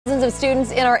Thousands of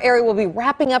students in our area will be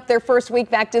wrapping up their first week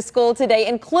back to school today,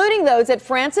 including those at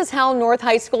Francis Howell North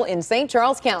High School in St.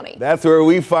 Charles County. That's where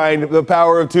we find the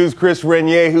Power of Two's Chris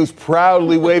Renier, who's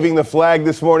proudly waving the flag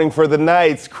this morning for the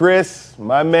Knights. Chris,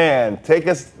 my man, take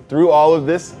us through all of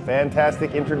this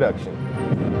fantastic introduction.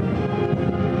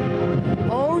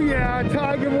 Oh yeah,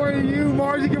 Ty, good morning to you.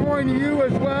 Margie, good morning to you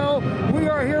as well. We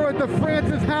are here at the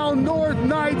Francis Howell North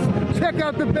Knights. Check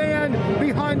out the band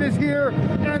behind us here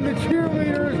and the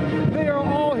cheerleaders. They are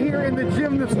all here in the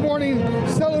gym this morning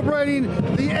celebrating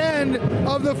the end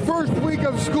of the first week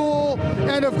of school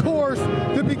and, of course,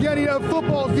 the beginning of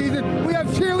football season. We have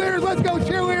cheerleaders. Let's go,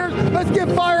 cheerleaders. Let's get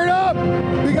fired up.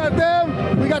 We got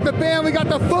them. We got the band. We got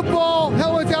the football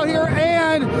helmets out here.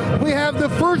 And we have the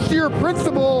first-year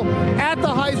principal at the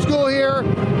high school here,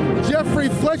 Jeffrey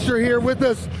Fletcher, here with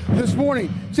us this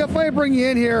morning. Jeff, let me bring you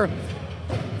in here.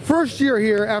 First year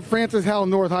here at Francis Howell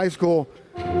North High School.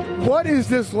 What is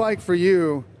this like for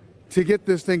you to get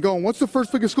this thing going? What's the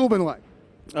first week of school been like?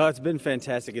 It's been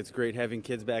fantastic. It's great having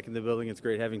kids back in the building. It's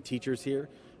great having teachers here.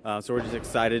 So we're just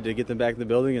excited to get them back in the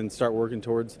building and start working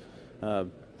towards the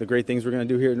great things we're going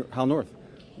to do here at Howell North.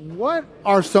 What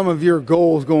are some of your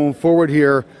goals going forward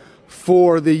here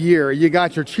for the year? You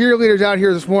got your cheerleaders out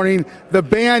here this morning, the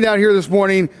band out here this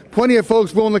morning, plenty of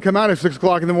folks willing to come out at 6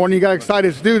 o'clock in the morning. You got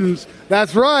excited students.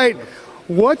 That's right.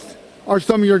 What are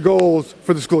some of your goals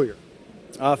for the school year?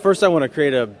 First, I want to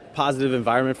create a positive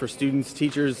environment for students,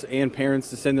 teachers, and parents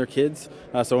to send their kids.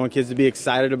 So I want kids to be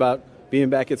excited about being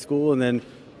back at school, and then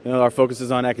our focus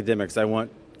is on academics. I want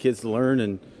kids to learn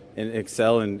and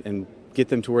excel and get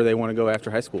them to where they want to go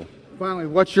after high school. Finally,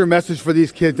 what's your message for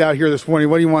these kids out here this morning?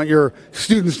 What do you want your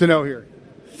students to know here?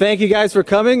 Thank you guys for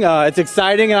coming. It's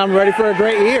exciting, and I'm ready for a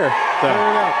great year. So.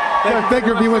 Thank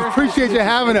you, everyone. Appreciate you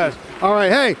having us. All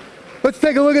right, hey, let's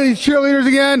take a look at these cheerleaders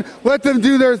again. Let them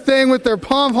do their thing with their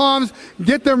pom-poms.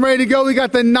 Get them ready to go. We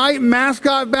got the Knight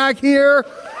mascot back here.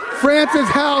 Francis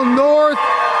Howell North,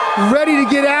 ready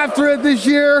to get after it this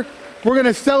year. We're going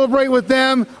to celebrate with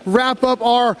them, wrap up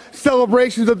our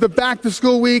celebrations of the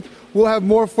back-to-school week. We'll have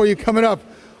more for you coming up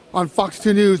on Fox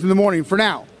 2 News in the morning. For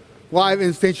now, live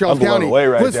in St. Charles County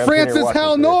with Francis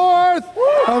Howell North,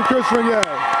 I'm Chris Renier.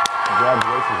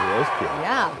 Congratulations to those kids.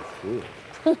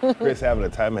 Yeah. Chris having a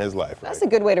time of his life. That's a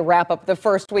good way to wrap up the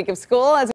first week of school.